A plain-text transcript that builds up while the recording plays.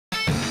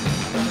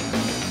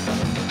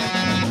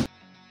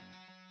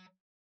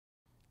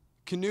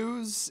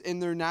Canoes in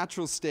their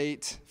natural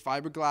state,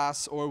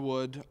 fiberglass or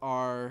wood,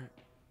 are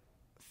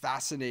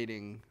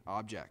fascinating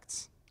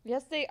objects.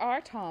 Yes, they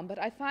are, Tom, but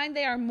I find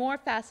they are more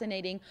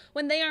fascinating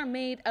when they are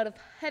made out of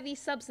heavy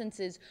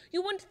substances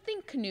you wouldn't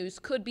think canoes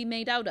could be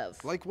made out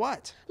of. Like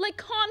what? Like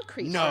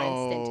concrete, No.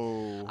 for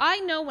instance.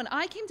 I know when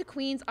I came to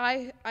Queens,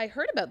 I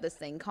heard about this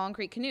thing,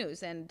 concrete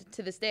canoes, and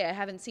to this day I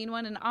haven't seen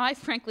one, and I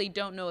frankly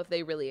don't know if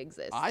they really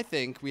exist. I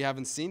think we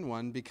haven't seen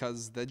one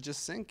because they'd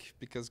just sink,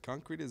 because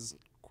concrete is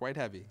quite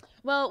heavy.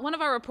 Well, one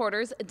of our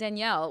reporters,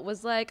 Danielle,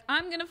 was like,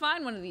 I'm going to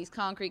find one of these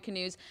concrete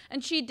canoes.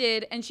 And she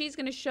did, and she's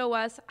going to show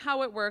us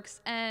how it works,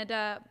 and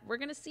we're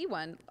going to see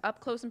one up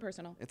close and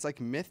personal. It's like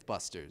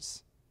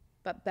Mythbusters.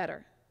 But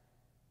better.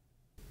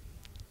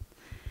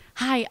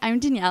 Hi, I'm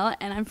Danielle,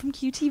 and I'm from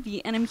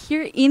QTV, and I'm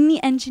here in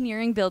the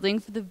engineering building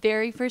for the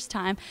very first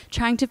time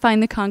trying to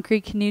find the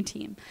concrete canoe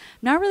team. I'm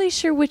not really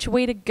sure which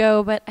way to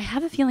go, but I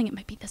have a feeling it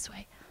might be this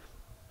way.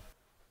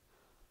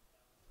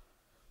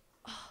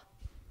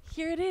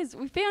 Here it is.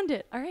 We found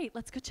it. All right,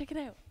 let's go check it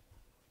out.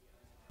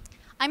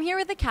 I'm here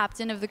with the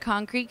captain of the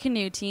concrete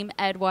canoe team,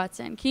 Ed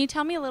Watson. Can you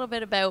tell me a little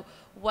bit about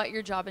what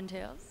your job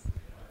entails?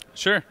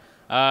 Sure.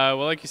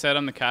 Well, like you said,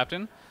 I'm the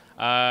captain.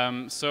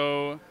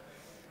 So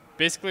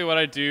basically what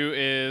I do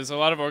is a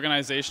lot of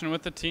organization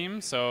with the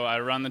team. So I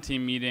run the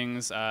team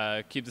meetings,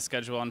 keep the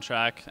schedule on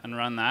track, and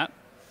run that.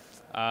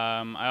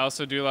 I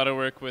also do a lot of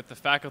work with the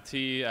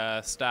faculty,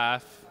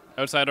 staff,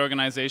 outside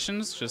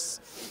organizations,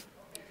 just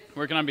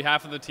working on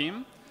behalf of the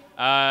team.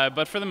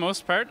 But for the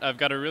most part, I've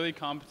got a really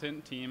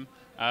competent team.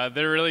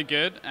 They're really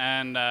good,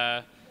 and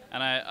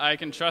I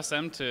can trust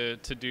them to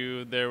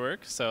do their work,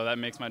 so that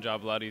makes my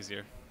job a lot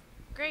easier.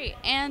 Great.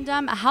 And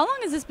how long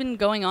has this been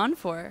going on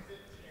for?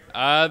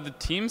 The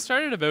team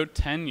started about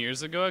 10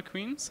 years ago at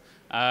Queen's,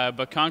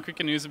 but concrete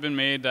canoes have been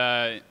made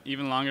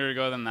even longer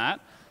ago than that.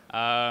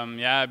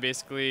 Yeah,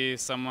 basically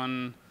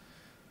someone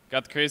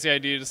got the crazy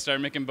idea to start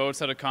making boats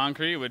out of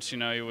concrete, which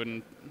you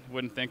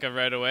wouldn't think of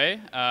right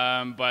away.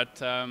 But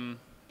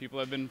people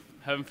have been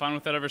having fun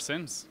with it ever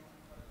since.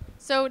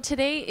 So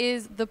today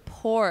is the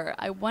pour.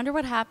 I wonder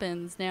what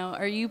happens now.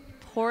 Are you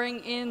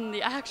pouring in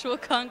the actual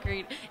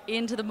concrete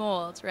into the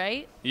mold,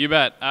 right? You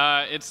bet.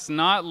 It's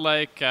not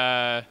like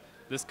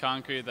this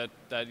concrete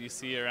that you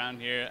see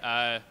around here.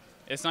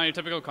 It's not your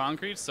typical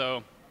concrete,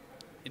 so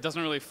it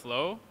doesn't really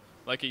flow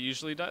like it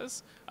usually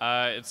does.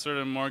 It's sort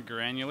of more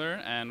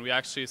granular, and we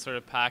actually sort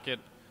of pack it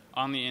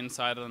on the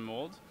inside of the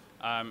mold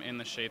in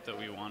the shape that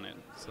we want it.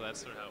 So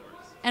that's sort of how it works.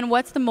 And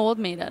what's the mold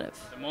made out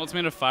of? The mold's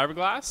made of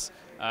fiberglass.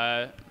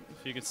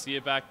 If you can see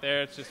it back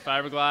there, it's just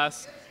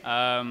fiberglass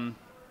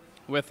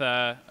with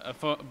a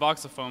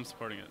box of foam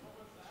supporting it.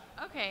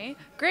 Okay,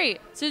 great.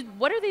 So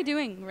what are they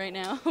doing right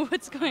now?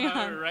 What's going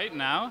on? Right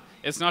now,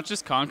 it's not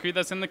just concrete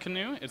that's in the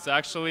canoe. It's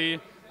actually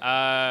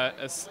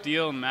a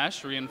steel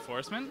mesh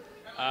reinforcement.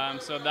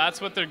 So that's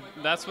what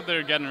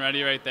they're getting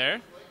ready right there.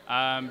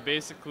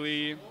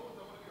 Basically,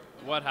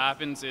 what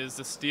happens is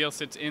the steel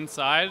sits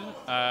inside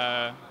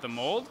the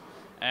mold,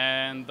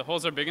 and the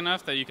holes are big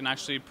enough that you can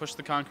actually push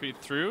the concrete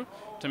through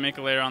to make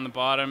a layer on the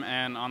bottom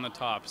and on the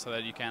top, so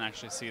that you can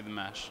actually see the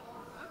mesh.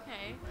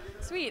 Okay,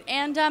 sweet.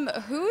 And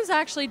who's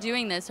actually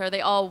doing this? Are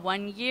they all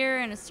 1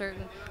 year and a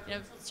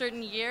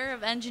certain year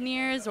of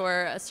engineers,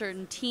 or a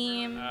certain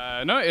team?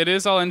 No, it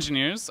is all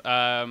engineers.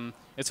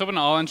 It's open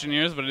to all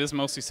engineers, but it is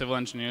mostly civil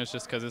engineers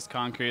just because it's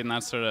concrete and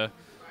that's sort of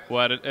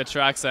what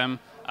attracts them.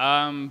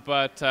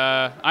 But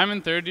I'm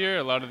in third year.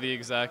 A lot of the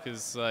exec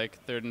is like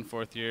third and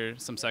fourth year,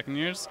 some second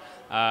years.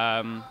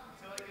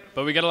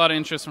 But we get a lot of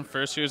interest from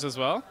first years as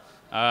well.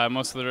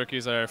 Most of the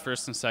rookies are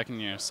first and second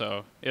year,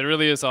 so it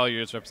really is all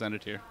years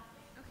represented here.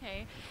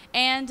 Okay.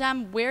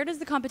 And where does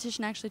the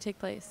competition actually take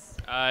place?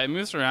 It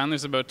moves around.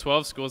 There's about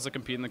 12 schools that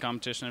compete in the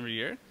competition every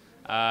year.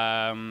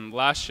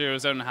 Last year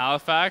was out in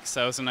Halifax.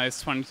 That was a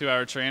nice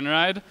 22-hour train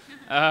ride.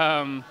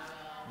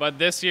 But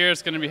this year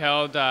it's going to be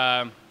held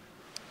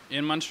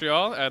in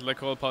Montreal at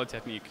L'École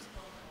Polytechnique.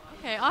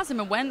 Okay,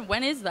 awesome. And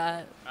when is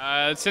that?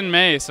 It's in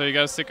May, so you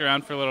got to stick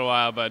around for a little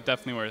while, but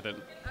definitely worth it.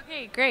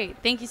 Okay, great.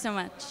 Thank you so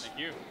much. Thank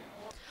you.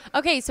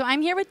 Okay, so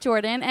I'm here with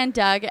Jordan and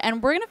Doug,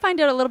 and we're going to find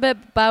out a little bit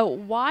about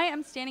why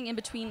I'm standing in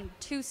between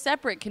two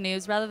separate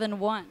canoes rather than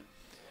one.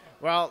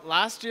 Well,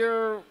 last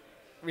year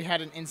we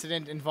had an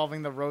incident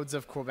involving the roads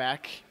of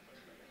Quebec.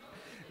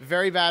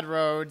 Very bad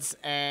roads,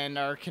 and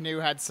our canoe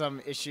had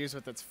some issues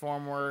with its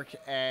formwork,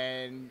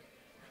 and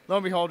lo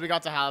and behold, we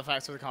got to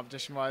Halifax where the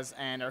competition was,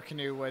 and our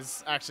canoe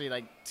was actually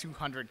like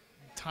 200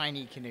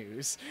 tiny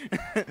canoes,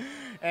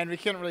 and we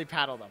couldn't really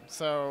paddle them.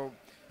 So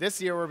this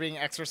year we're being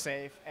extra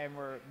safe, and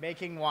we're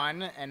making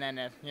one, and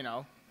then,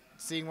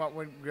 seeing what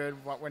went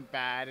good, what went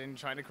bad, and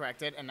trying to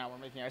correct it, and now we're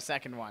making our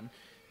second one.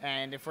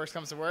 And if worse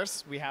comes to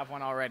worse, we have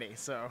one already,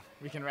 so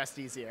we can rest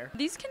easier.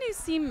 These canoes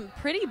seem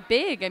pretty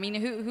big. I mean,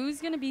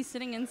 who's going to be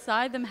sitting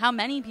inside them? How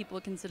many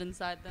people can sit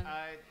inside them?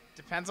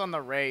 Depends on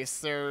the race.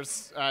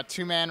 There's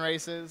 2-man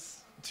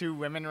races, 2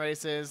 women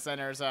races, then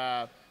there's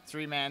a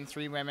 3-man,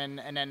 3 women,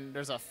 and then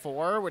there's a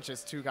 4, which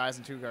is 2 guys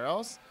and 2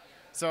 girls.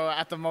 So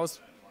at the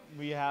most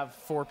we have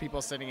 4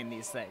 people sitting in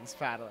these things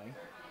paddling,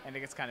 and it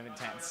gets kind of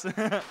intense.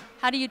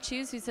 How do you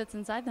choose who sits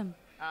inside them?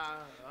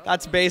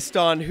 That's based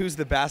on who's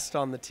the best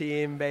on the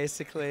team,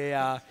 basically.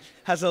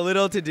 Has a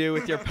little to do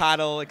with your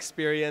paddle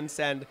experience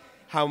and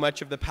how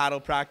much of the paddle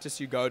practice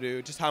you go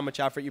to, just how much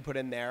effort you put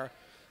in there.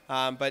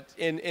 But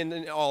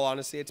in all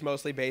honesty, it's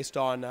mostly based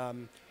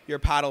on your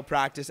paddle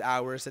practice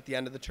hours at the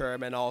end of the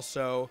term, and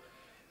also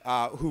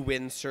who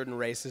wins certain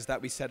races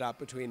that we set up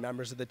between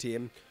members of the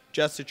team,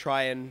 just to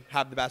try and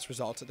have the best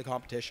results at the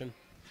competition.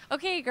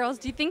 Okay, girls,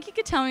 do you think you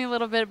could tell me a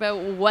little bit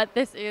about what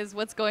this is,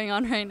 what's going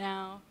on right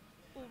now?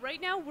 Well,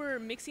 right now we're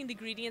mixing the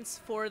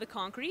ingredients for the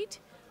concrete.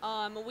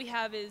 What we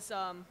have is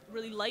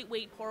really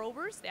lightweight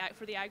pour-overs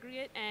for the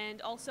aggregate,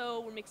 and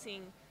also we're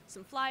mixing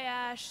some fly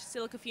ash,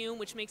 silica fume,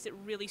 which makes it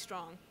really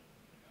strong.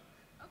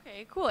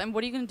 Okay, cool. And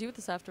what are you going to do with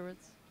this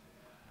afterwards?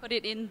 Put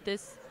it in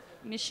this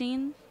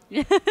machine?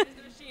 Use the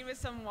machine with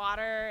some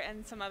water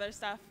and some other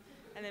stuff,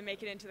 and then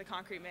make it into the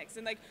concrete mix.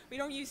 And like, we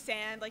don't use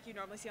sand like you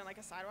normally see on like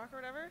a sidewalk or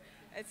whatever.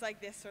 It's like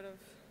this sort of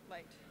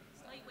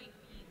Lightweight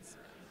beads,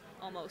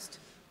 almost.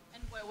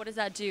 And what does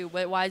that do?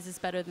 Why is this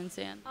better than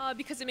sand?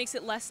 Because it makes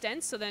it less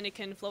dense, so then it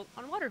can float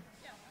on water.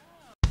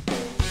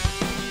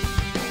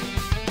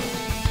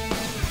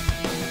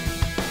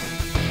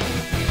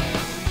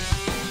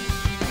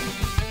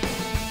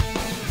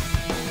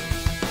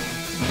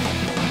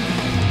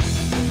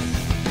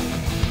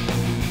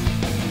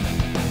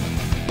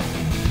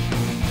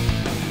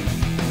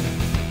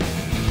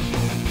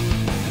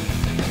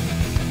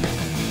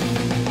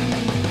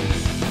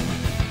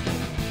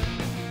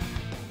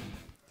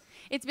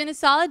 It's been a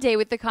solid day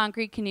with the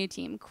Concrete Canoe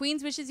team.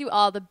 Queens wishes you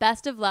all the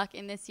best of luck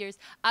in this year's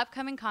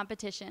upcoming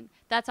competition.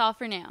 That's all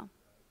for now.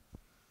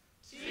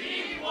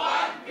 Team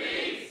One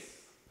Piece!